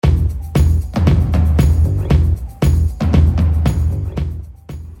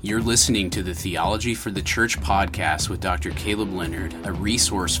You're listening to the Theology for the Church podcast with Dr. Caleb Leonard, a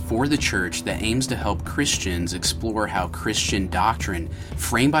resource for the church that aims to help Christians explore how Christian doctrine,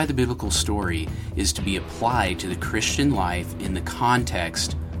 framed by the biblical story, is to be applied to the Christian life in the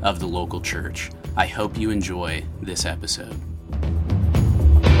context of the local church. I hope you enjoy this episode.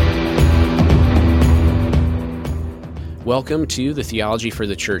 Welcome to the Theology for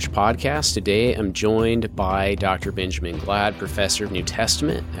the Church podcast. Today I'm joined by Dr. Benjamin Glad, professor of New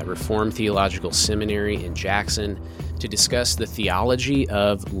Testament at Reformed Theological Seminary in Jackson, to discuss the theology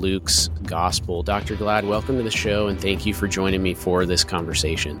of Luke's Gospel. Dr. Glad, welcome to the show, and thank you for joining me for this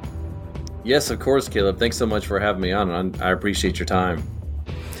conversation. Yes, of course, Caleb. Thanks so much for having me on. I appreciate your time.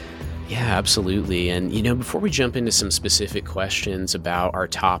 Yeah, absolutely. And, before we jump into some specific questions about our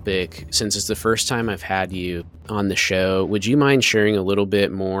topic, since it's the first time I've had you on the show, would you mind sharing a little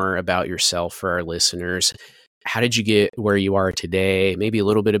bit more about yourself for our listeners? How did you get where you are today? Maybe a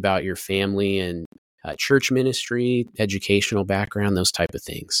little bit about your family and church ministry, educational background, those type of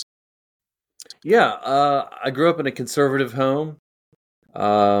things. Yeah, I grew up in a conservative home,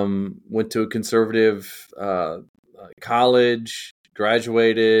 went to a conservative college,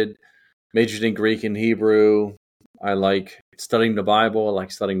 graduated, majored in Greek and Hebrew. I like studying the Bible. I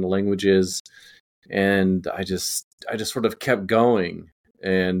like studying the languages, and I just sort of kept going.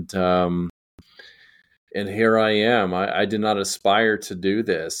 And here I am. I did not aspire to do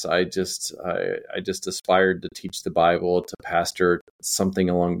this. I just aspired to teach the Bible, to pastor, something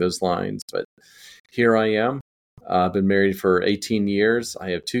along those lines. But here I am. I've been married for 18 years. I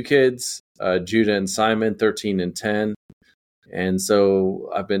have two kids, Judah and Simon, 13 and 10. And so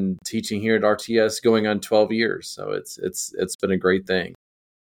I've been teaching here at RTS going on 12 years. So it's been a great thing.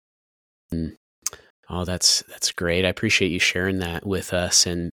 Oh, that's great. I appreciate you sharing that with us.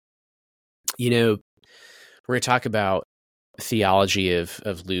 And, we're going to talk about theology of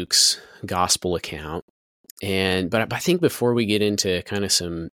Luke's gospel account. But I think before we get into kind of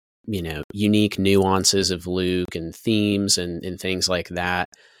some, unique nuances of Luke and themes and things like that,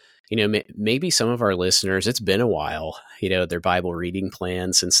 maybe some of our listeners, it's been a while, their Bible reading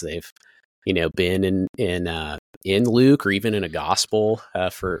plan since they've, been in Luke or even in a gospel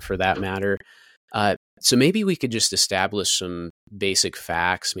for that matter. So maybe we could just establish some basic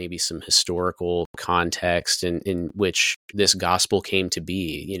facts, maybe some historical context in which this gospel came to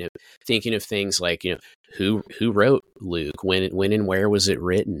be, thinking of things like, who wrote Luke, when and where was it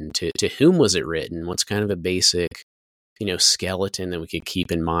written, to whom was it written, what's kind of a basic skeleton that we could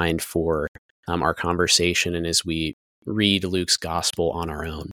keep in mind for our conversation and as we read Luke's gospel on our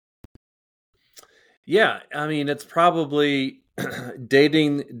own. Yeah, I mean, it's probably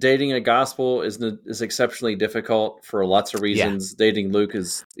dating a gospel is exceptionally difficult for lots of reasons. Yeah. Dating Luke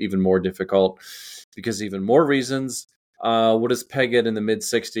is even more difficult because even more reasons. What does peg it in the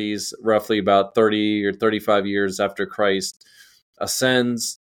mid-60s, roughly about 30 or 35 years after Christ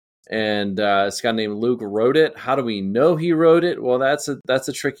ascends? And this guy named Luke wrote it. How do we know he wrote it? Well, that's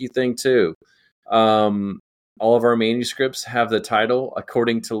a tricky thing too. All of our manuscripts have the title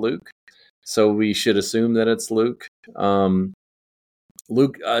according to Luke, so we should assume that it's Luke. Paul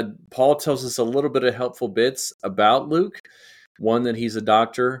tells us a little bit of helpful bits about Luke. One, that he's a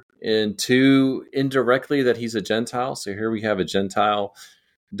doctor, and two, indirectly, that he's a Gentile. So here we have a Gentile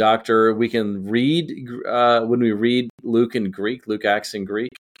doctor. We can read when we read Luke in Greek, Luke Acts in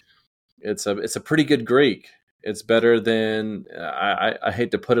Greek. It's a pretty good Greek. It's better than I hate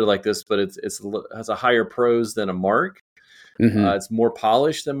to put it like this, but it has a higher prose than a Mark. Mm-hmm. It's more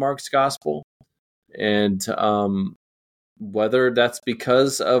polished than Mark's gospel, and whether that's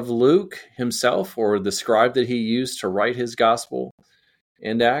because of Luke himself or the scribe that he used to write his gospel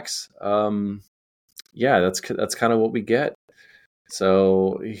and Acts, that's kind of what we get.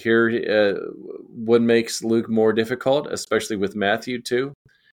 So here, what makes Luke more difficult, especially with Matthew too,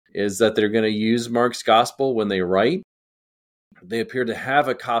 is that they're going to use Mark's gospel when they write. They appear to have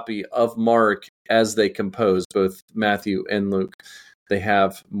a copy of Mark as they compose, both Matthew and Luke. They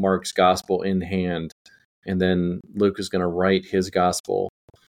have Mark's gospel in hand, and then Luke is going to write his gospel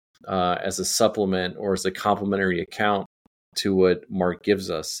as a supplement or as a complementary account to what Mark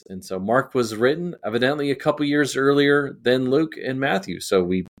gives us. And so Mark was written evidently a couple years earlier than Luke and Matthew. So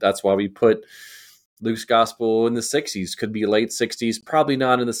that's why we put Luke's gospel in the 60s, could be late 60s, probably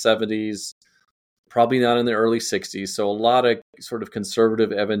not in the 70s, probably not in the early 60s. So a lot of sort of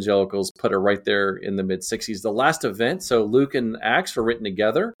conservative evangelicals put it right there in the mid 60s. The last event, so Luke and Acts were written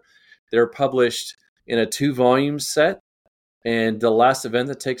together. They're published in a 2-volume set. And the last event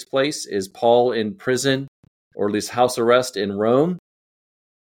that takes place is Paul in prison, or at least house arrest in Rome.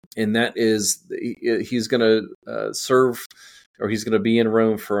 And that is, he's going to serve or he's going to be in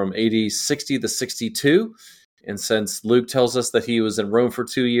Rome from AD 60 to 62. And since Luke tells us that he was in Rome for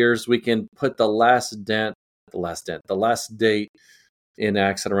 2 years, we can put the last date in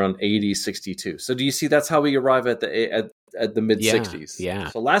Acts at around AD 62. So do you see that's how we arrive at the mid 60s? Yeah.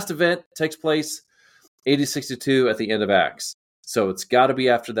 So last event takes place AD 62 at the end of Acts. So it's got to be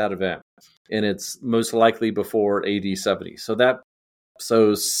after that event, and it's most likely before AD 70. So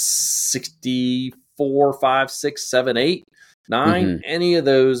 64, 5, 6, 7, 8, 9, any of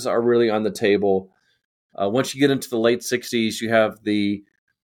those are really on the table. Once you get into the late 60s, you have the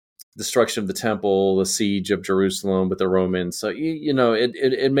destruction of the temple, the siege of Jerusalem with the Romans. So,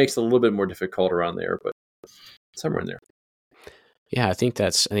 it makes it a little bit more difficult around there, but somewhere in there. Yeah, I think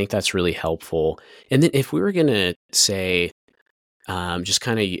that's really helpful. And then if we were going to say, just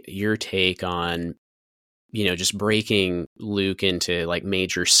kind of your take on, just breaking Luke into like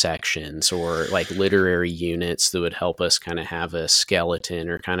major sections or like literary units that would help us kind of have a skeleton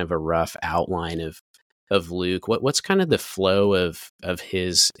or kind of a rough outline of Luke. What's kind of the flow of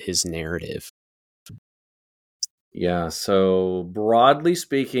his narrative? Yeah, so broadly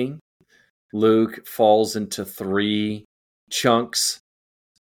speaking, Luke falls into 3 chunks: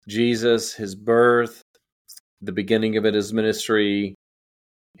 Jesus, his birth, the beginning of his ministry,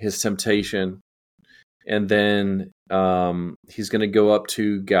 his temptation, and then he's going to go up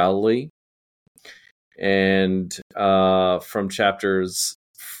to Galilee. And from chapters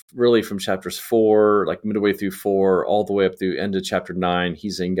 4, like midway through 4, all the way up through end of chapter 9,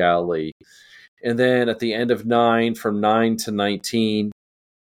 he's in Galilee. And then at the end of 9, from 9 to 19,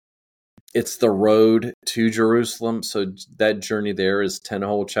 it's the road to Jerusalem. So that journey there is 10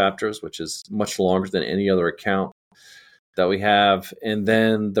 whole chapters, which is much longer than any other account that we have. And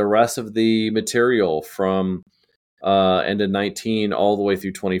then the rest of the material from end of 19 all the way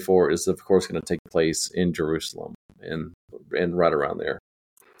through 24 is, of course, going to take place in Jerusalem and right around there.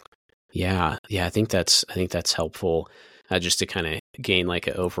 Yeah. I think that's helpful, just to kind of gain like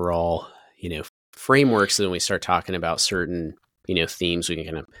an overall, framework. So when we start talking about certain, themes, we can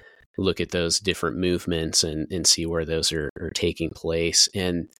kind of look at those different movements and see where those are taking place.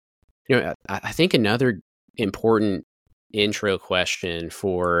 And, I think another important intro question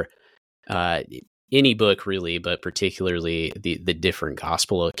for any book really, but particularly the different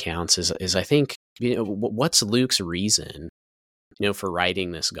gospel accounts is I think, what's Luke's reason, for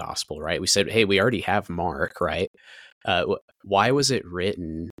writing this gospel, right? We said, hey, we already have Mark, right? Why was it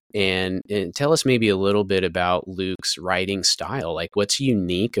written? And tell us maybe a little bit about Luke's writing style. Like, what's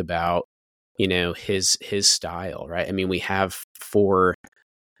unique about, his style, right? I mean, we have 4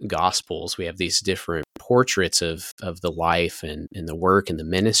 gospels. We have these different portraits of the life and the work and the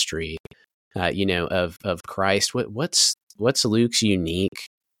ministry, of Christ. What's Luke's unique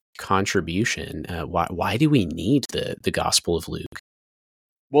contribution? Why do we need the Gospel of Luke?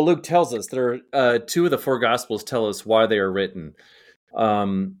 Well, Luke tells us there are 2 of the 4 Gospels tell us why they are written.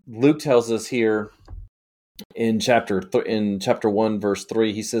 Luke tells us here in chapter 1, verse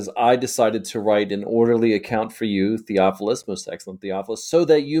 3, he says, "I decided to write an orderly account for you, Theophilus, most excellent Theophilus, so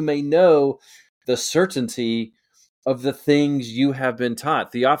that you may know the certainty of the things you have been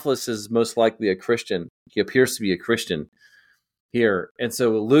taught." Theophilus is most likely a Christian. He appears to be a Christian here. And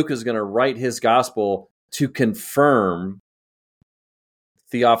so Luke is going to write his gospel to confirm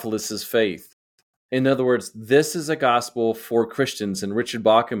Theophilus's faith. In other words, this is a gospel for Christians, and Richard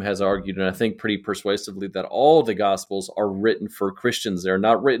Bauckham has argued, and I think pretty persuasively, that all the gospels are written for Christians. They're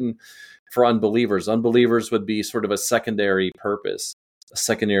not written for unbelievers. Unbelievers would be sort of a secondary purpose, a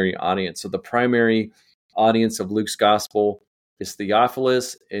secondary audience. So the primary audience of Luke's gospel is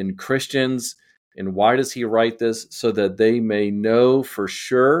Theophilus and Christians. And why does he write this? So that they may know for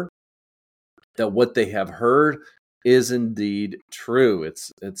sure that what they have heard is indeed true.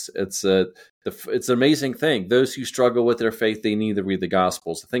 It's an amazing thing. Those who struggle with their faith, they need to read the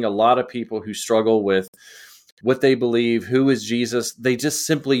Gospels. I think a lot of people who struggle with what they believe, who is Jesus, they just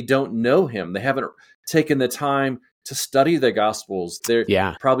simply don't know him. They haven't taken the time to study the Gospels. They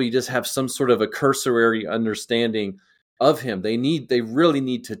probably just have some sort of a cursory understanding of him. They really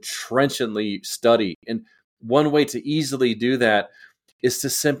need to trenchantly study. And one way to easily do that is to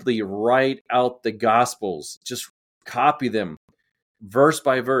simply write out the Gospels. Just copy them verse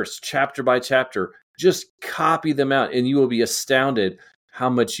by verse, chapter by chapter. Just copy them out, and you will be astounded how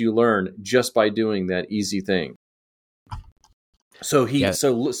much you learn just by doing that easy thing. So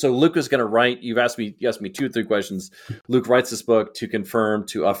Luke is going to write. You asked me 2 or 3 questions. Luke writes this book to confirm,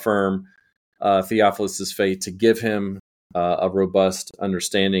 to affirm Theophilus' faith, to give him a robust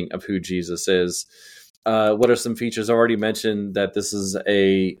understanding of who Jesus is. What are some features? I already mentioned that this is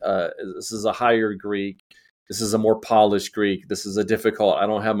a higher Greek. This is a more polished Greek. This is a difficult. I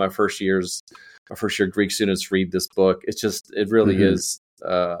don't have my first year Greek students read this book. It really is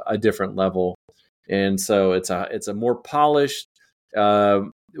a different level, and so it's a more polished.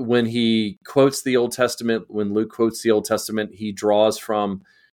 When he quotes the Old Testament, when Luke quotes the Old Testament, he draws from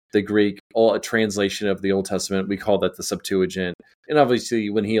the Greek, a translation of the Old Testament. We call that the Septuagint. And obviously,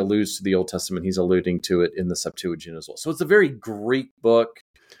 when he alludes to the Old Testament, he's alluding to it in the Septuagint as well. So it's a very Greek book.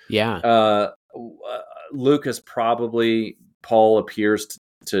 Yeah. Luke is probably, Paul appears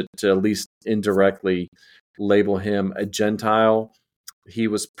to at least indirectly label him a Gentile. He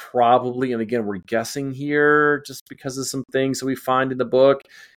was probably, and again, we're guessing here just because of some things that we find in the book,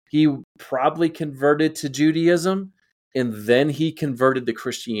 he probably converted to Judaism and then he converted to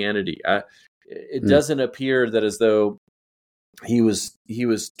Christianity. It doesn't appear that as though he was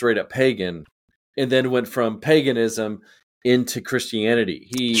straight up pagan and then went from paganism into Christianity.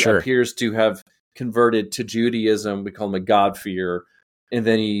 He appears to have converted to Judaism. We call him a God-fearer, and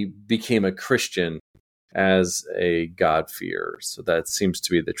then he became a Christian as a God-fearer. So that seems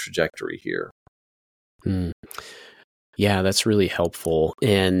to be the trajectory here. Yeah, that's really helpful.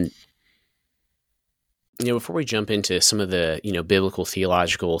 And before we jump into some of the, biblical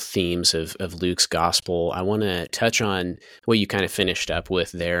theological themes of Luke's gospel, I want to touch on what you kind of finished up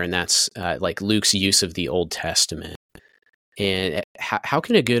with there, and that's like Luke's use of the Old Testament. And how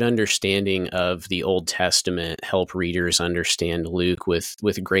can a good understanding of the Old Testament help readers understand Luke with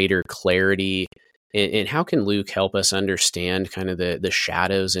greater clarity? And how can Luke help us understand kind of the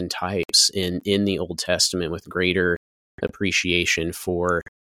shadows and types in the Old Testament with greater appreciation for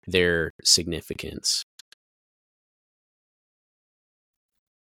their significance?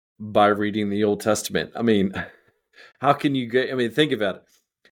 By reading the Old Testament. I mean, how can you think about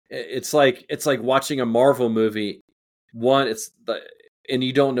it. It's like watching a Marvel movie. And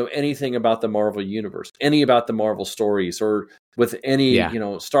you don't know anything about the Marvel universe, about the Marvel stories, or with any,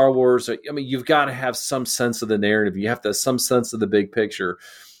 Star Wars. You've got to have some sense of the narrative. You have to have some sense of the big picture.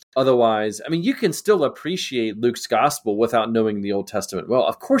 Otherwise, you can still appreciate Luke's gospel without knowing the Old Testament. Well,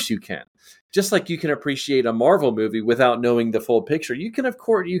 of course you can. Just like you can appreciate a Marvel movie without knowing the full picture. You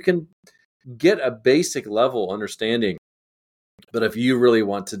can get a basic level understanding. But if you really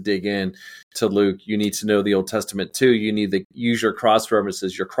want to dig in to Luke, you need to know the Old Testament too. You need to use your cross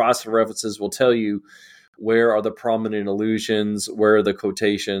references. Your cross references will tell you where are the prominent allusions, where are the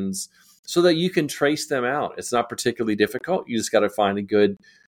quotations, so that you can trace them out. It's not particularly difficult. You just got to find a good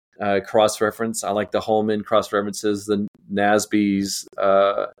cross reference. I like the Holman cross references. The NASB's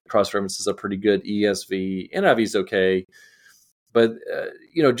cross references are pretty good. ESV, NIV's okay, but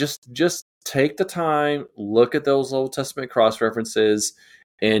just take the time, look at those Old Testament cross references,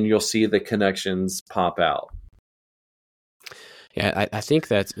 and you'll see the connections pop out. Yeah, I think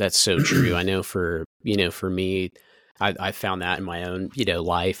that's so true. I know for me, I found that in my own,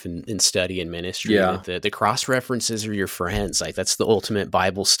 life and study and ministry. Yeah. That the cross references are your friends. Like that's the ultimate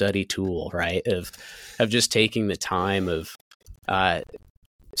Bible study tool, right? Of just taking the time of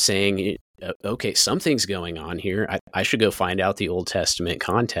saying, okay, something's going on here. I should go find out the Old Testament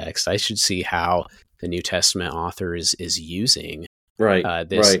context. I should see how the New Testament author is using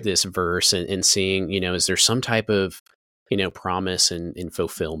this verse and seeing, is there some type of promise and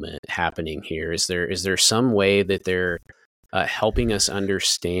fulfillment happening here? Is there some way that they're helping us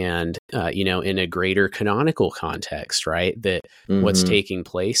understand, in a greater canonical context, right? That what's taking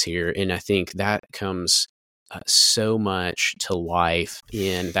place here. And I think that comes so much to life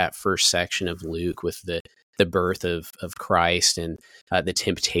in that first section of Luke with the birth of Christ and the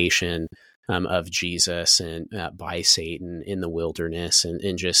temptation of Jesus and by Satan in the wilderness,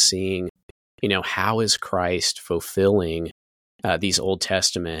 and just seeing, how is Christ fulfilling these Old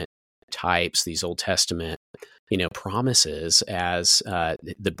Testament types, these Old Testament, promises as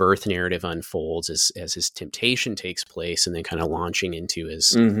the birth narrative unfolds, as his temptation takes place, and then kind of launching into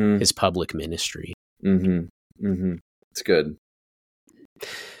his public ministry. It's good.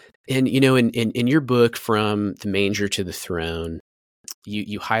 And, in your book, From the Manger to the Throne,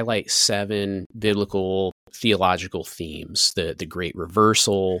 you highlight 7 biblical theological themes: the great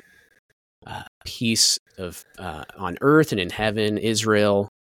reversal, peace on earth and in heaven, Israel,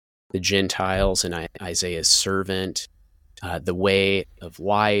 the Gentiles, and Isaiah's servant, the way of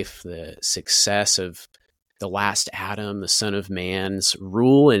life, the success of the last Adam, the Son of Man's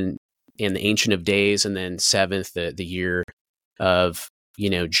rule, and the Ancient of Days, and then 7th, the year of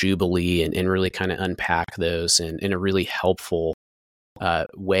Jubilee, and really kind of unpack those in a really helpful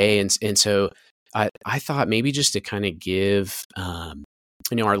way. And so I thought maybe just to kind of give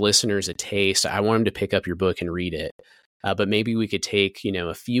our listeners a taste, I want them to pick up your book and read it. But maybe we could take,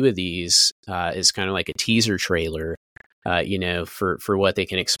 a few of these as kind of like a teaser trailer, for what they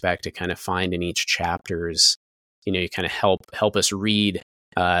can expect to kind of find in each chapters. You kind of help us read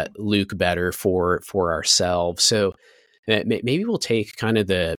Luke better for ourselves. So maybe we'll take kind of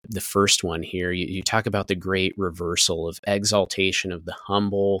the first one here. You talk about the great reversal of exaltation of the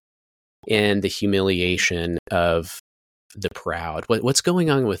humble and the humiliation of the proud. What's going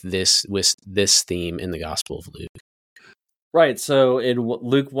on with this theme in the Gospel of Luke? Right. So in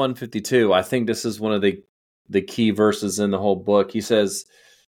Luke 152, I think this is one of the key verses in the whole book. He says,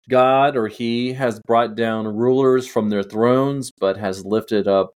 God, or he, has brought down rulers from their thrones, but has lifted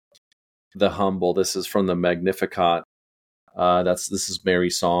up the humble. This is from the Magnificat. This is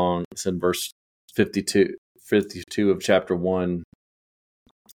Mary's song. It's in verse 52 of chapter 1.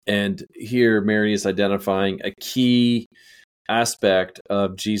 And here Mary is identifying a key aspect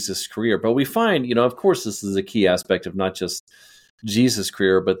of Jesus' career. But we find, of course, this is a key aspect of not just Jesus'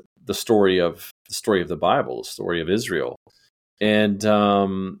 career, but the story of the Bible, the story of Israel. And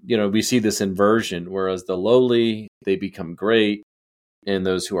we see this inversion, whereas the lowly, they become great, and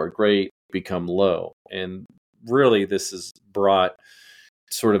those who are great become low. And really, this is brought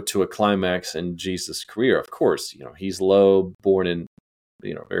sort of to a climax in Jesus' career. Of course, he's low, born in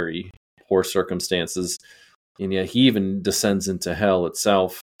very poor circumstances, and yet he even descends into hell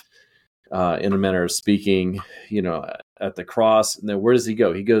itself, in a manner of speaking, at the cross. And then where does he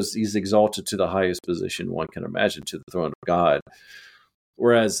go? He's exalted to the highest position one can imagine, to the throne of God.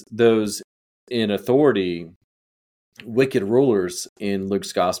 Whereas those in authority, wicked rulers in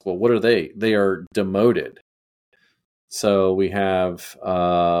Luke's gospel, what are they? They are demoted. So we have,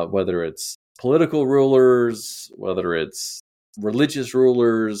 whether it's political rulers, whether it's religious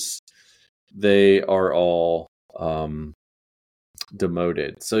rulers, they are all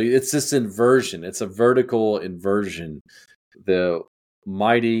demoted. So it's this inversion. It's a vertical inversion. The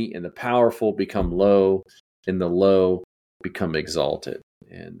mighty and the powerful become low, and the low become exalted.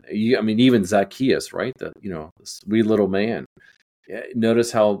 And even Zacchaeus, right? This wee little man.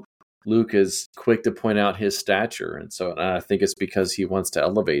 Notice how Luke is quick to point out his stature, and I think it's because he wants to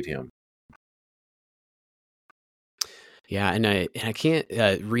elevate him. Yeah, and I can't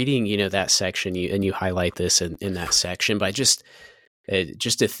reading that section, you highlight this in that section, but just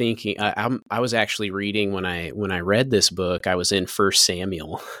to thinking, I was actually reading when I read this book, I was in 1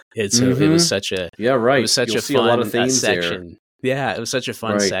 Samuel, and so it was such a It was such You'll a see fun a lot of themes section. there. Yeah, it was such a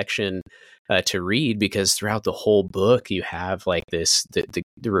fun section to read, because throughout the whole book you have like this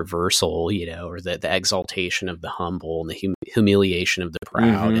the reversal, or the exaltation of the humble and the humiliation of the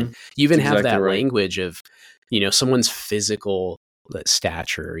proud, and you even have that language of someone's physical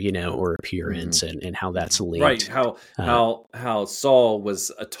stature, or appearance, and how that's linked. Right. How Saul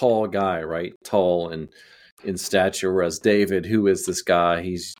was a tall guy, right? Tall and in stature, whereas David, who is this guy?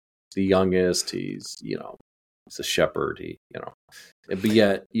 He's the youngest. He's he's a shepherd. But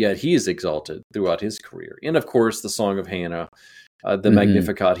yet he is exalted throughout his career. And of course, the Song of Hannah, the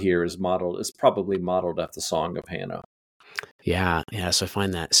Magnificat here is probably modeled after the Song of Hannah. Yeah. So I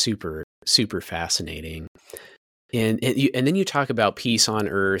find that super, super fascinating. And then you talk about peace on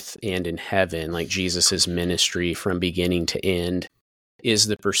earth and in heaven, like Jesus's ministry from beginning to end is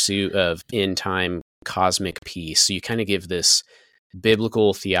the pursuit of end time cosmic peace. So you kind of give this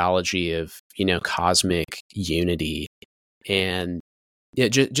biblical theology of, cosmic unity. And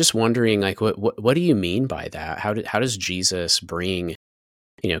just wondering, like, what do you mean by that? How does Jesus bring,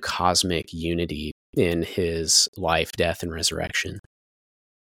 cosmic unity in his life, death, and resurrection?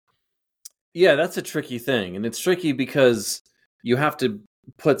 Yeah, that's a tricky thing. And it's tricky because you have to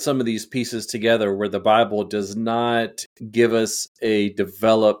put some of these pieces together where the Bible does not give us a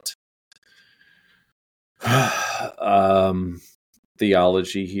developed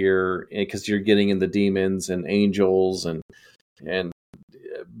theology here, because you're getting in the demons and angels and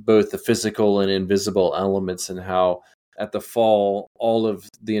both the physical and invisible elements, and how at the fall all of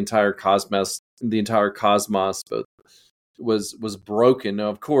the entire cosmos both was broken. Now,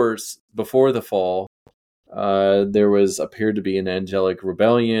 of course, before the fall, there appeared to be an angelic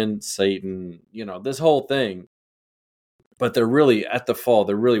rebellion, Satan, this whole thing. But at the fall,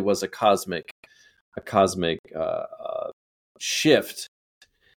 there really was a cosmic shift.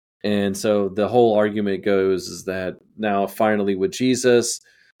 And so the whole argument goes is that now finally with Jesus,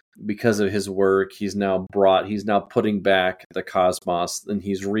 because of his work, he's now putting back the cosmos, and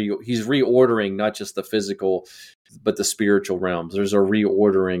he's reordering not just the physical, but the spiritual realms. There's a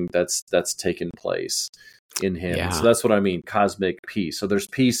reordering that's taken place in him. Yeah. So that's what I mean, cosmic peace. So there's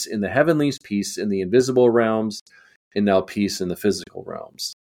peace in the heavenlies, peace in the invisible realms, and now peace in the physical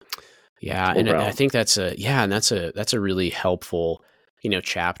realms. Yeah, and I think that's a really helpful,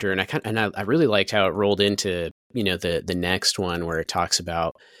 chapter. And I really liked how it rolled into, the next one where it talks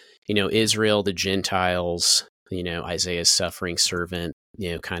about, Israel, the Gentiles, Isaiah's suffering servant,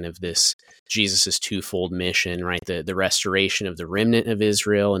 kind of this Jesus's twofold mission, right? The restoration of the remnant of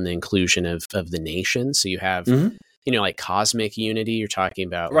Israel and the inclusion of the nation. So you have, like cosmic unity. You're talking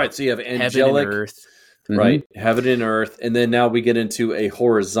about right. Like so you have angelic, heaven and earth. right? Heaven and earth, and then now we get into a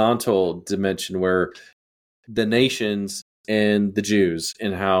horizontal dimension where the nations and the Jews,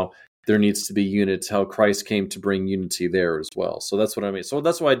 and how there needs to be unity, how Christ came to bring unity there as well. So that's what I mean. So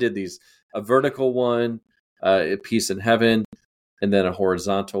that's why I did these: a vertical one, a peace in heaven, and then a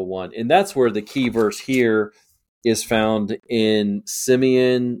horizontal one. And that's where the key verse here is found in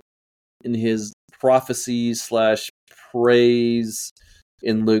Simeon, in his prophecies / praise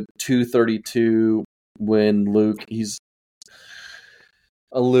in Luke 2:32, when Luke, he's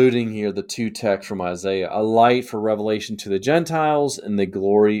alluding here the two texts from Isaiah: a light for revelation to the Gentiles and the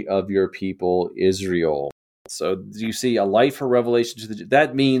glory of your people Israel. So you see, a light for revelation to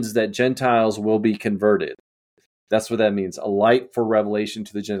that means that Gentiles will be converted. That's what that means. A light for revelation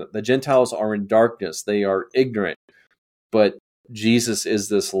to the Gentiles. The Gentiles are in darkness. They are ignorant. But Jesus is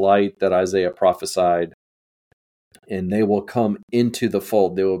this light that Isaiah prophesied, and they will come into the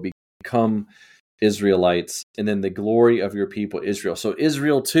fold. They will become Israelites, and then the glory of your people Israel. So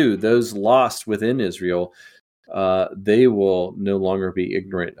Israel too, those lost within Israel, they will no longer be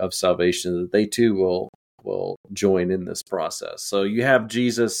ignorant of salvation. They too will join in this process. So you have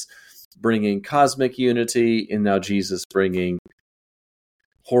Jesus bringing cosmic unity, and now Jesus bringing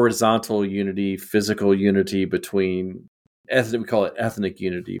horizontal unity, physical unity between ethnic. We call it ethnic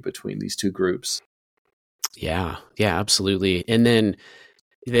unity between these two groups. Yeah, absolutely. And then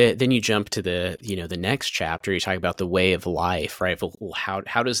you jump to the next chapter. You talk about the way of life, right? Well,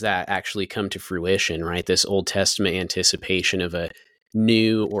 how does that actually come to fruition, right? This Old Testament anticipation of a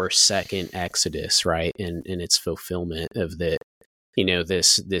new or second Exodus, right? And its fulfillment of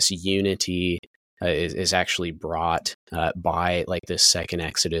this unity is actually brought by like this second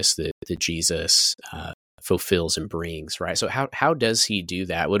Exodus that Jesus fulfills and brings, right? So how does he do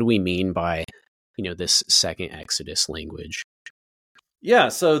that? What do we mean by this second Exodus language? Yeah,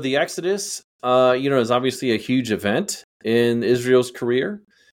 so the Exodus, is obviously a huge event in Israel's career,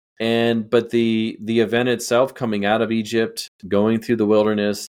 but the event itself, coming out of Egypt, going through the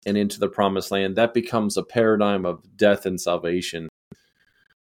wilderness and into the Promised Land, that becomes a paradigm of death and salvation.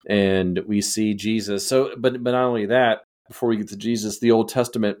 And we see Jesus. So, but not only that, before we get to Jesus, the Old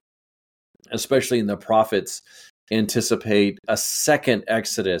Testament, especially in the prophets, anticipate a second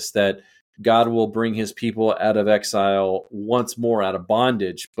Exodus, that God will bring his people out of exile once more, out of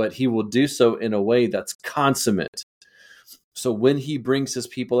bondage, but he will do so in a way that's consummate. So when he brings his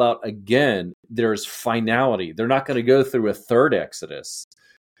people out again, there's finality. They're not going to go through a third Exodus.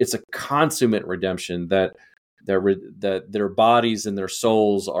 It's a consummate redemption, that their bodies and their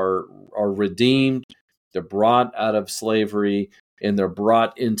souls are redeemed. They're brought out of slavery, and they're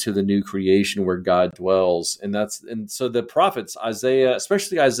brought into the new creation where God dwells. And so the prophets, Isaiah,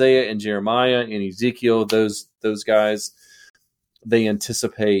 especially Isaiah and Jeremiah and Ezekiel, those guys, they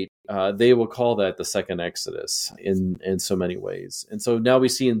anticipate, they will call that the second Exodus in so many ways. And so now we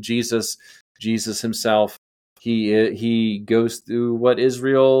see in Jesus himself, he goes through what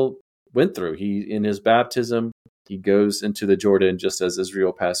Israel went through. In his baptism, he goes into the Jordan just as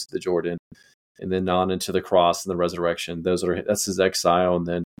Israel passed the Jordan, and then on into the cross and the resurrection. That's his exile, and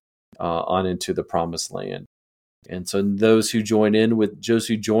then on into the Promised Land. And so those who join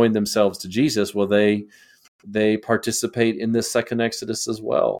themselves to Jesus, well, they participate in this second Exodus as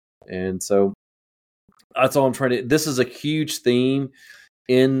well. And so that's all I'm trying to. This is a huge theme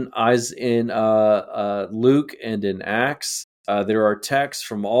in Luke and in Acts. There are texts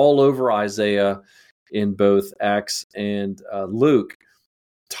from all over Isaiah in both Acts and Luke,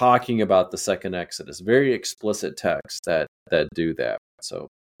 talking about the second Exodus. Very explicit texts that do that. So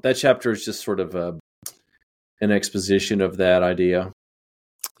that chapter is just sort of an exposition of that idea.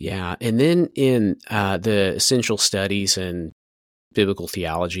 Yeah. And then in the Essential Studies and Biblical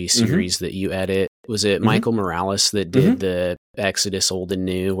Theology series that you edit, was it Michael Morales that did the Exodus Old and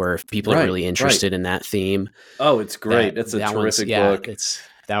New, where if people are really interested in that theme? Oh, it's great. It's a terrific book.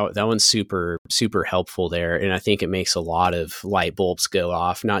 That one's super, super helpful there. And I think it makes a lot of light bulbs go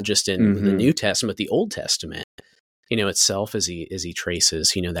off, not just in the New Testament, but the Old Testament, itself, as he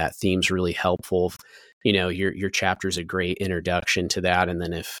traces, that theme's really helpful. Your chapter's a great introduction to that. And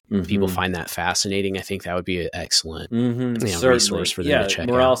then if people find that fascinating, I think that would be an excellent resource for them to check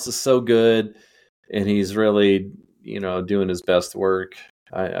out. Morales is so good, and he's really, doing his best work.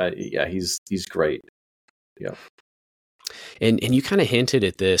 Yeah, he's great. Yeah. And you kind of hinted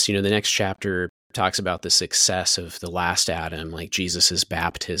at this, the next chapter talks about the success of the last Adam, like Jesus's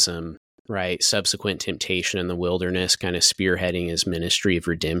baptism, right? Subsequent temptation in the wilderness, kind of spearheading his ministry of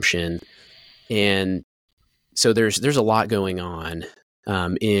redemption. And so there's a lot going on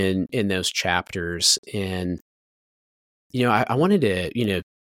in those chapters. And, I wanted to,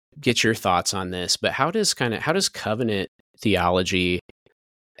 get your thoughts on this, but how does covenant theology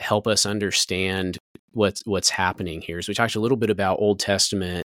help us understand what's happening here? So we talked a little bit about Old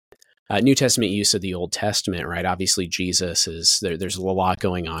Testament, New Testament use of the Old Testament, right? Obviously, Jesus is there. There's a lot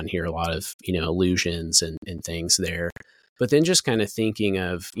going on here, a lot of allusions and things there. But then just kind of thinking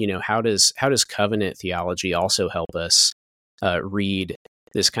of how does covenant theology also help us read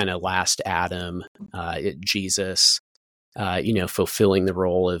this kind of last Adam, Jesus, fulfilling the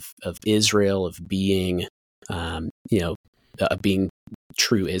role of Israel, of being being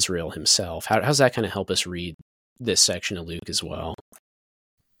true Israel himself. How's that kind of help us read this section of Luke as well?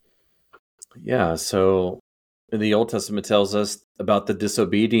 Yeah, so the Old Testament tells us about the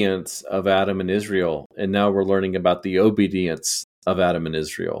disobedience of Adam and Israel, and now we're learning about the obedience of Adam and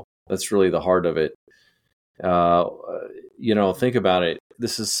Israel. That's really the heart of it. Think about it.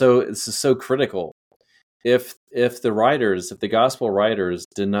 This is so critical. If the gospel writers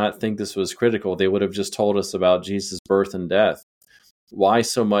did not think this was critical, they would have just told us about Jesus' birth and death. Why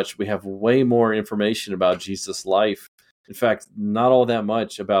so much? We have way more information about Jesus' life. In fact, not all that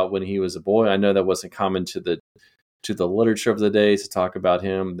much about when he was a boy. I know that wasn't common to the literature of the day to talk about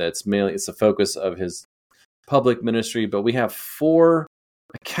him. It's the focus of his public ministry. But we have 4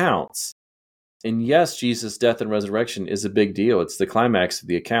 accounts, and yes, Jesus' death and resurrection is a big deal. It's the climax of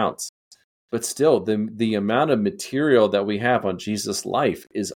the accounts. But still, the amount of material that we have on Jesus' life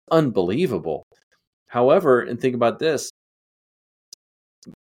is unbelievable. However, and think about this,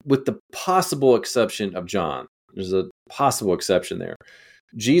 with the possible exception of John, there's a possible exception there.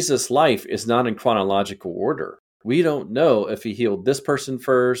 Jesus' life is not in chronological order. We don't know if he healed this person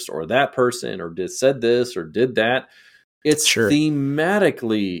first or that person or said this or did that. It's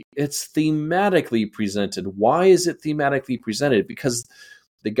thematically presented. Why is it thematically presented? Because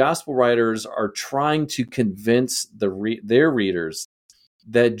the gospel writers are trying to convince their readers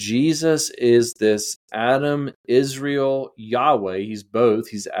that Jesus is this Adam, Israel, Yahweh. He's both.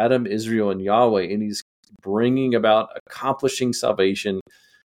 He's Adam, Israel, and Yahweh, and he's bringing about accomplishing salvation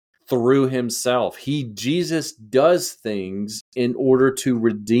through himself. Jesus does things in order to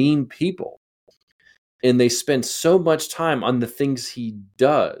redeem people. And they spend so much time on the things he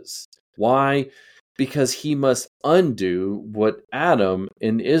does. Why? Because he must undo what Adam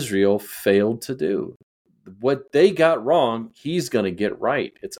and Israel failed to do. What they got wrong, he's going to get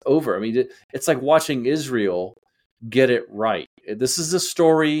right. It's over. I mean, it's like watching Israel get it right. This is a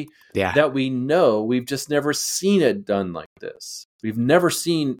story that we know. We've just never seen it done like this. We've never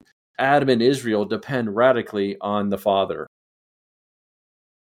seen Adam and Israel depend radically on the Father.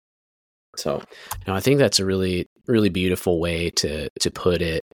 So, no, I think that's a really, really beautiful way to put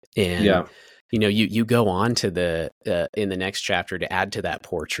it. And you go on to in the next chapter to add to that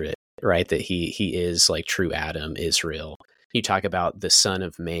portrait, right? That he is like true Adam, Israel. You talk about the Son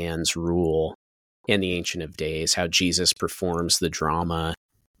of Man's rule in the Ancient of Days, how Jesus performs the drama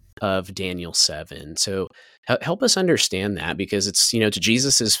of Daniel 7. So help us understand that, because it's, to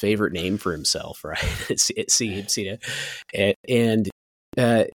Jesus's favorite name for himself, right? It seems, and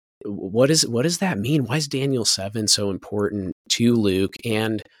what does that mean? Why is Daniel 7 so important to Luke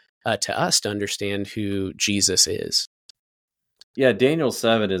and to us to understand who Jesus is? Yeah, Daniel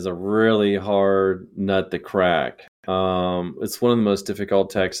 7 is a really hard nut to crack. It's one of the most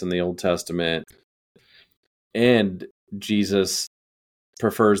difficult texts in the Old Testament. And Jesus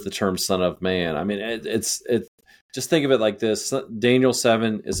prefers the term Son of Man. I mean, it's just think of it like this. Daniel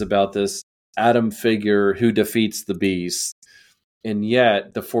 7 is about this Adam figure who defeats the beast. And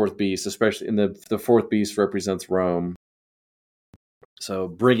yet the fourth beast, especially in the fourth beast, represents Rome. So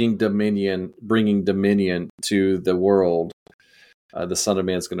bringing dominion to the world. The Son of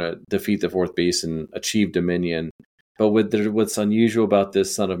Man is going to defeat the fourth beast and achieve dominion. But what's unusual about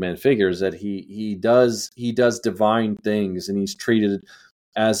this Son of Man figure is that he does divine things, and he's treated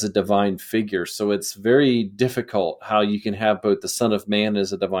as a divine figure. So it's very difficult how you can have both the Son of Man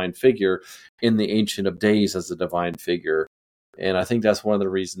as a divine figure in the Ancient of Days as a divine figure. And I think that's one of the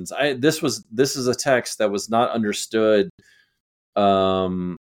reasons. This is a text that was not understood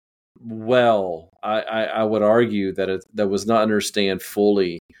well. I would argue that was not understood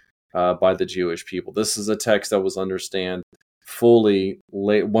fully by the Jewish people. This is a text that was understood fully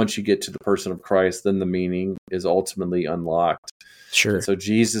once you get to the person of Christ, then the meaning is ultimately unlocked. Sure. And so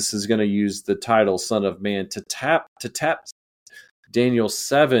Jesus is going to use the title Son of Man to tap Daniel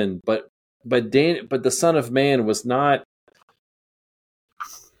 7, but the Son of Man was not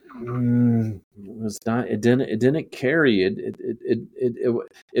it didn't carry it.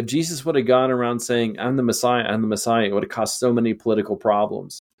 If Jesus would have gone around saying I'm the Messiah, it would have caused so many political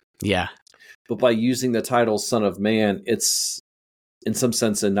problems. Yeah. But by using the title Son of Man, it's in some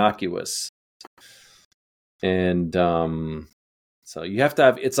sense innocuous. And so you have to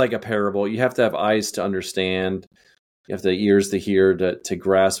have, it's like a parable. You have to have eyes to understand. You have the ears to hear to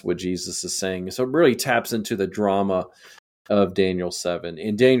grasp what Jesus is saying. So it really taps into the drama of Daniel 7.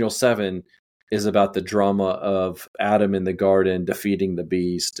 And Daniel 7 is about the drama of Adam in the garden defeating the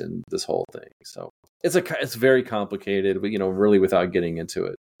beast and this whole thing. So it's very complicated, but really without getting into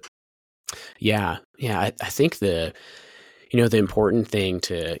it. Yeah. I think the important thing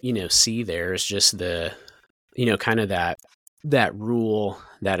to, see there is just the, kind of that rule,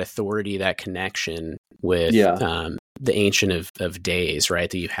 that authority, that connection with the Ancient of Days, right?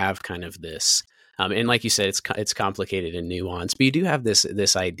 That you have kind of this, and like you said, it's complicated and nuanced, but you do have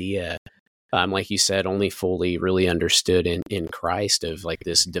this idea, like you said, only fully really understood in Christ, of like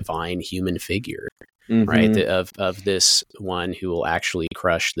this divine human figure, right? Of this one who will actually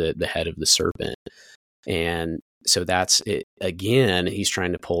crush the head of the serpent. And so that's it. Again, he's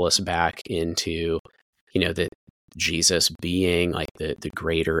trying to pull us back into, that Jesus being like the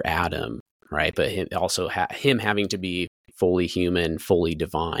greater Adam, right? But him having to be fully human, fully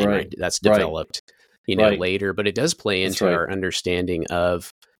divine, right? That's developed, later, but it does play into our understanding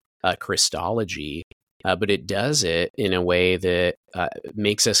of Christology. But it does it in a way that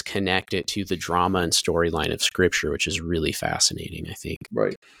makes us connect it to the drama and storyline of Scripture, which is really fascinating, I think.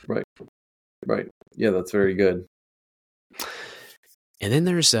 Right. Yeah, that's very good. And then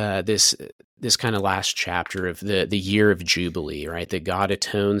there's this kind of last chapter of the year of Jubilee, right? That God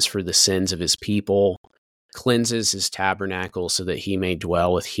atones for the sins of his people, cleanses his tabernacle so that he may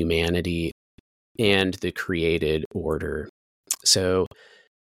dwell with humanity and the created order. So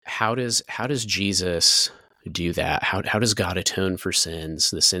how does Jesus do that? How does God atone for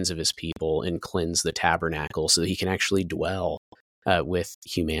sins, the sins of his people, and cleanse the tabernacle so that he can actually dwell with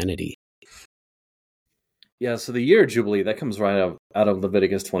humanity? Yeah, so the year of Jubilee, that comes right out of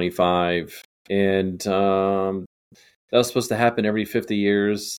Leviticus 25. And that was supposed to happen every 50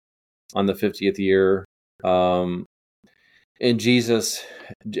 years on the 50th year. And Jesus,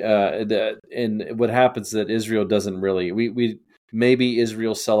 and what happens is that Israel doesn't really, we maybe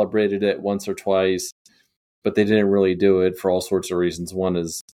Israel celebrated it once or twice, but they didn't really do it for all sorts of reasons. One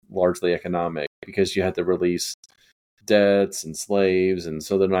is largely economic, because you had to release debts and slaves, and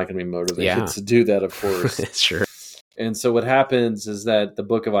so they're not going to be motivated to do that, of course. Sure. And so what happens is that the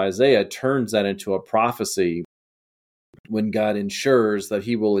book of Isaiah turns that into a prophecy when God ensures that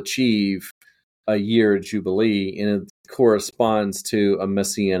he will achieve a year of Jubilee, and it corresponds to a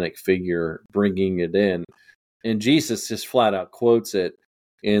messianic figure bringing it in. And Jesus just flat out quotes it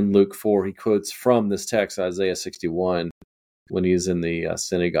in Luke 4. He quotes from this text, Isaiah 61, when he's in the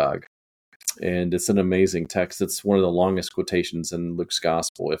synagogue. And it's an amazing text. It's one of the longest quotations in Luke's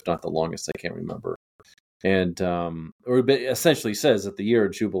gospel, if not the longest. I can't remember. And or essentially says that the year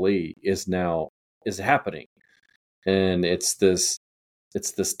of Jubilee is happening, and it's this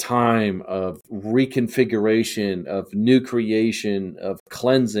time of reconfiguration, of new creation, of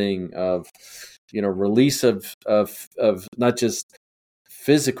cleansing, of release of not just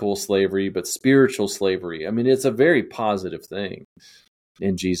physical slavery but spiritual slavery. I mean, it's a very positive thing.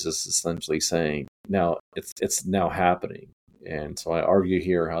 And Jesus is essentially saying, now it's now happening. And so I argue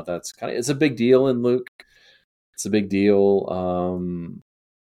here how that's it's a big deal in Luke. It's a big deal.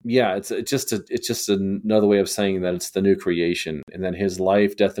 It's just another way of saying that it's the new creation, and then his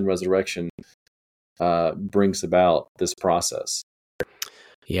life, death, and resurrection brings about this process.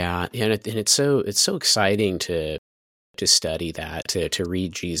 Yeah, and it's so exciting to study that, to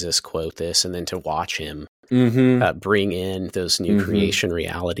read Jesus quote this, and then to watch him bring in those new creation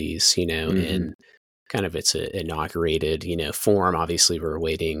realities, in kind of its inaugurated, form. Obviously, we're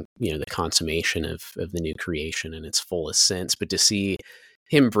awaiting, the consummation of the new creation in its fullest sense, but to see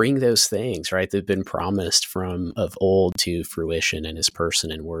him bring those things, right, that have been promised from of old to fruition in his person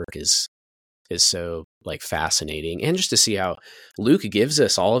and work is so fascinating. And just to see how Luke gives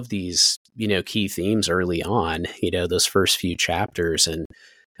us all of these, key themes early on, those first few chapters, and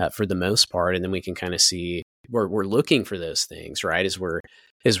for the most part, and then we can kind of see we're looking for those things, right, as we're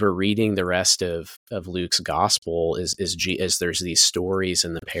reading the rest of Luke's gospel, as there's these stories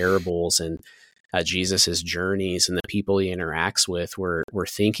and the parables, and Jesus's journeys and the people he interacts with, we're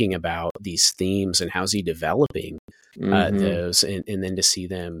thinking about these themes and how's he developing those, and then to see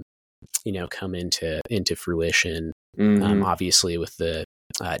them, come into fruition. Obviously, with the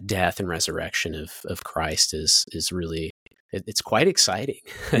death and resurrection of Christ is really, it's quite exciting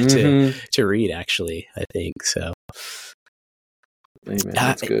to read. Actually, I think so. Amen.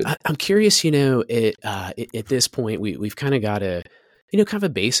 That's good. I'm curious. At this point, we've kind of got a kind of a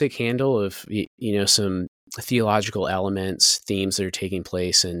basic handle of some theological elements, themes that are taking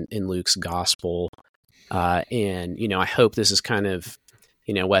place in Luke's gospel, and I hope this is kind of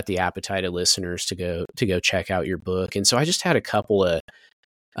whet the appetite of listeners to go check out your book. And so I just had a couple of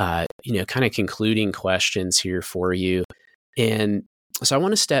kind of concluding questions here for you. And so I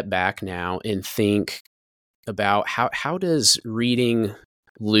want to step back now and think about how does reading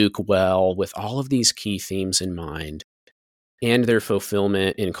Luke well with all of these key themes in mind and their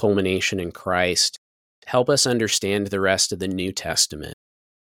fulfillment and culmination in Christ help us understand the rest of the New Testament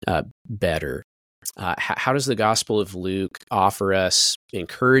better? How does the Gospel of Luke offer us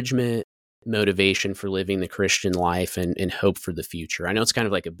encouragement, motivation for living the Christian life, and hope for the future? I know it's kind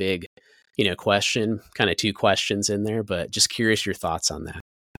of like a big, question, kind of two questions in there, but just curious your thoughts on that.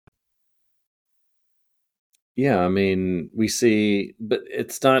 Yeah, I mean, we see, but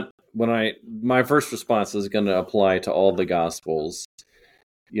it's not my first response is going to apply to all the Gospels.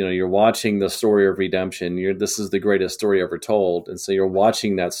 You're watching the story of redemption. This is the greatest story ever told. And so you're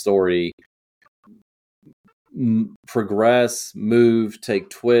watching that story progress, move, take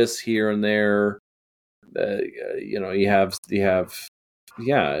twists here and there. It's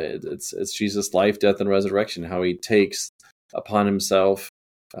Jesus' life, death, and resurrection, how he takes upon himself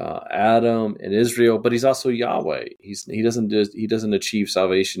Adam and Israel, but he's also Yahweh. He doesn't achieve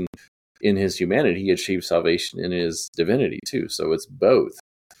salvation in his humanity. He achieves salvation in his divinity too. So it's both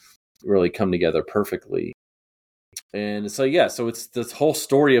really come together perfectly. And so so it's this whole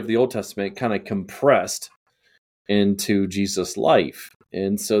story of the Old Testament kind of compressed into Jesus' life.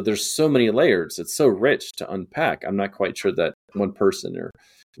 And so there's so many layers. It's so rich to unpack. I'm not quite sure that one person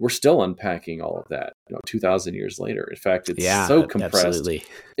we're still unpacking all of that, 2,000 years later. In fact, it's so compressed. Absolutely.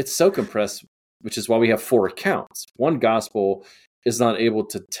 It's so compressed, which is why we have 4 accounts. One gospel is not able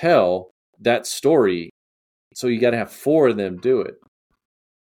to tell that story. So you got to have 4 of them do it.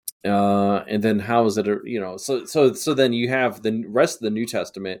 And then how is it, so then you have the rest of the New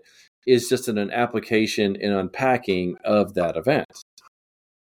Testament is just an application and unpacking of that event.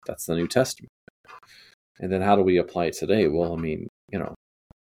 That's the New Testament. And then how do we apply it today? Well, I mean,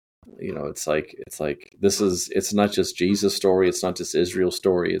 it's like it's not just Jesus' story. It's not just Israel's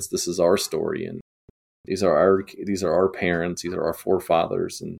story. This is our story. And these are our parents. These are our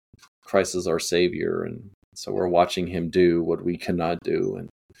forefathers, and Christ is our Savior. And so we're watching him do what we cannot do.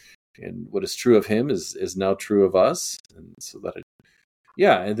 And what is true of him is now true of us. And so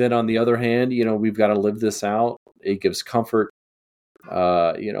and then on the other hand, we've got to live this out. It gives comfort.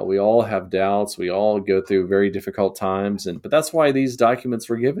 We all have doubts. We all go through very difficult times. But that's why these documents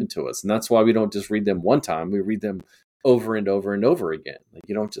were given to us. And that's why we don't just read them one time. We read them over and over and over again. Like,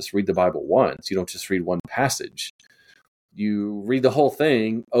 you don't just read the Bible once. You don't just read one passage. You read the whole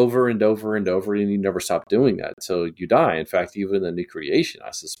thing over and over and over, and you never stop doing that until you die. In fact, even in the new creation,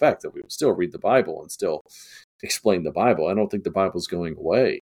 I suspect that we will still read the Bible and still explain the Bible. I don't think the Bible's going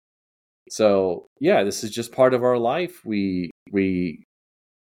away. So, this is just part of our life. We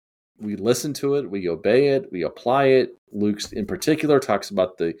listen to it, we obey it, we apply it. Luke, in particular, talks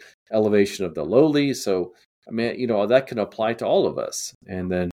about the elevation of the lowly. So, I mean, that can apply to all of us.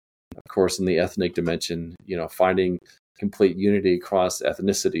 And then, of course, in the ethnic dimension, finding complete unity across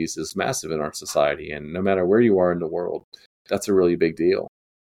ethnicities is massive in our society. And no matter where you are in the world, that's a really big deal.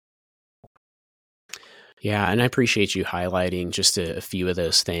 Yeah, and I appreciate you highlighting just a few of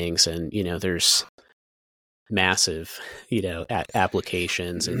those things. And, there's massive,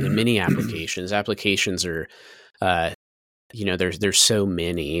 applications and many applications. Applications are, there's so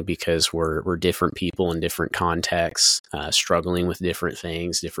many because we're different people in different contexts, struggling with different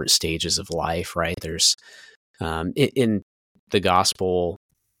things, different stages of life, right? There's, in the gospel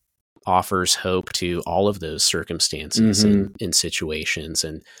offers hope to all of those circumstances and situations,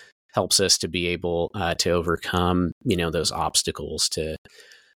 and helps us to be able to overcome, those obstacles, to,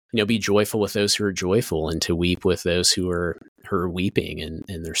 be joyful with those who are joyful, and to weep with those who are weeping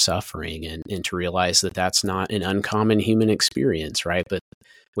and they're suffering, and to realize that that's not an uncommon human experience, right? But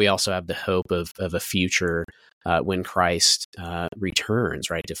we also have the hope of a future when Christ returns,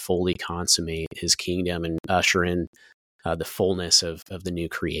 right, to fully consummate his kingdom and usher in the fullness of the new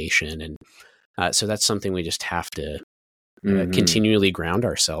creation. And so that's something we just have to continually ground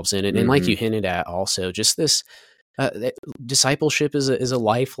ourselves in it. And like you hinted at also, just this discipleship is a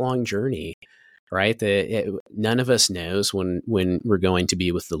lifelong journey, right? None of us knows when we're going to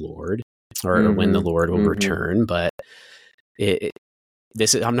be with the Lord or when the Lord will return, but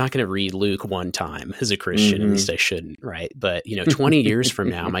I'm not going to read Luke one time as a Christian, at least I shouldn't, right? But 20 years from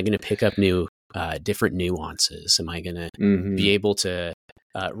now, am I going to pick up different nuances? Am I going to be able to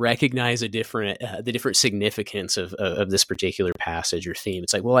recognize the different significance of this particular passage or theme?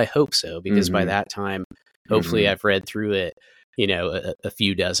 It's like, well, I hope so, because by that time, hopefully I've read through it, a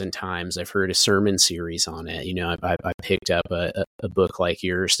few dozen times. I've heard a sermon series on it. I picked up a book like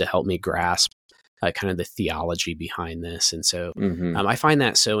yours to help me grasp kind of the theology behind this. And so I find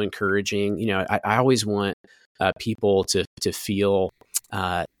that so encouraging. I always want people to feel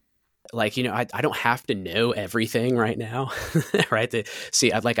like, I don't have to know everything right now, right?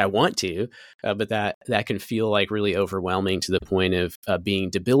 I want to, but that can feel like really overwhelming to the point of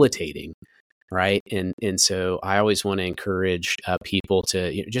being debilitating. Right. And so I always want to encourage people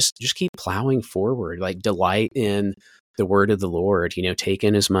to just keep plowing forward, like delight in the word of the Lord, take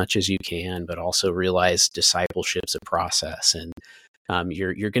in as much as you can, but also realize discipleship's a process. And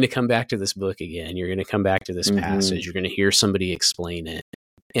you're going to come back to this book again. You're going to come back to this passage. You're going to hear somebody explain it,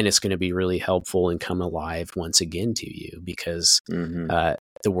 and it's going to be really helpful and come alive once again to you, because the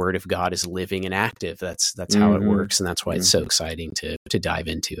word of God is living and active. That's how it works. And that's why it's so exciting to dive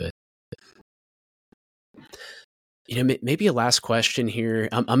into it. Maybe a last question here.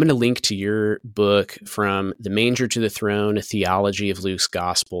 I'm going to link to your book, From the Manger to the Throne, A Theology of Luke's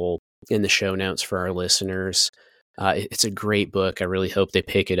Gospel, in the show notes for our listeners. It's a great book. I really hope they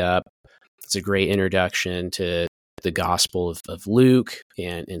pick it up. It's a great introduction to the Gospel of Luke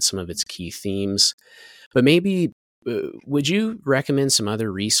and some of its key themes. But maybe, would you recommend some other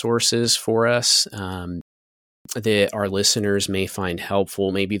resources for us that our listeners may find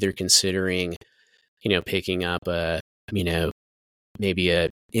helpful? Maybe they're considering picking up maybe a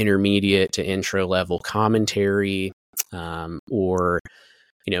intermediate to intro level commentary, or,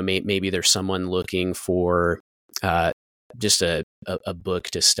 maybe there's someone looking for just a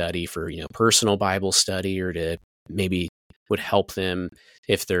book to study for, personal Bible study, or to maybe would help them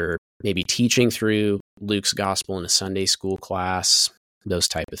if they're maybe teaching through Luke's gospel in a Sunday school class, those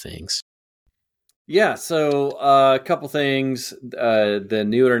type of things. Yeah, so a couple things. The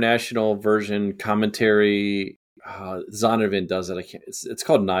New International Version commentary, Zondervan does it. It's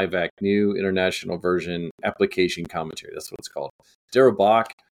called NIVAC, New International Version Application Commentary. That's what it's called. Darrell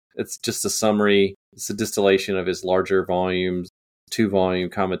Bock, it's just a summary. It's a distillation of his larger volumes,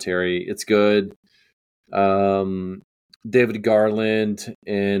 2-volume commentary. It's good. David Garland,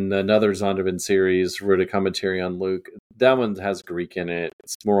 in another Zondervan series, wrote a commentary on Luke. That one has Greek in it.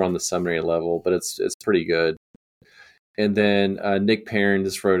 It's more on the seminary level, but it's pretty good. And then Nick Perrin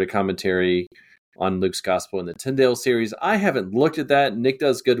just wrote a commentary on Luke's Gospel in the Tyndale series. I haven't looked at that. Nick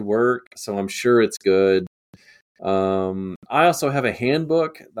does good work, so I'm sure it's good. I also have a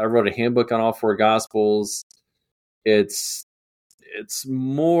handbook. I wrote a handbook on all 4 Gospels. It's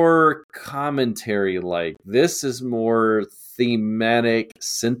more commentary-like. This is more thematic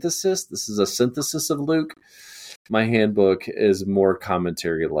synthesis. This is a synthesis of Luke. My handbook is more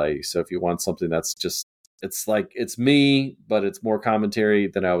commentary-like. So if you want something that's just, it's me, but it's more commentary,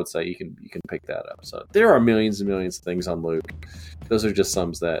 then I would say you can pick that up. So there are millions and millions of things on Luke. Those are just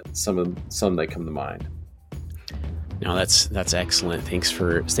some that come to mind. No, that's excellent. Thanks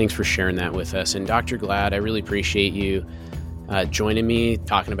for sharing that with us. And Dr. Glad, I really appreciate you joining me,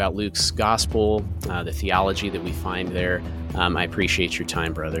 talking about Luke's gospel, the theology that we find there. I appreciate your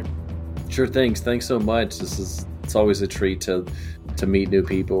time, brother. Sure thing. Thanks so much. It's always a treat to meet new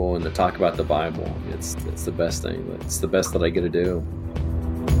people and to talk about the Bible. It's the best thing. It's the best that I get to do.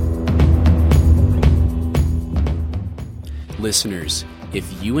 Listeners,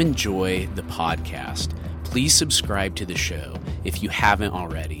 if you enjoy the podcast, please subscribe to the show if you haven't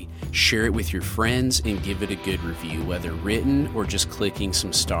already. Share it with your friends and give it a good review, whether written or just clicking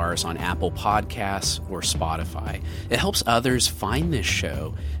some stars on Apple Podcasts or Spotify. It helps others find this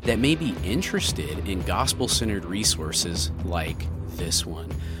show that may be interested in gospel-centered resources like this one.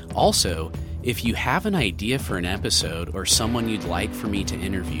 Also, if you have an idea for an episode or someone you'd like for me to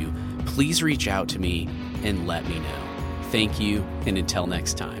interview, please reach out to me and let me know. Thank you, and until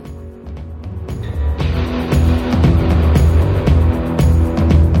next time.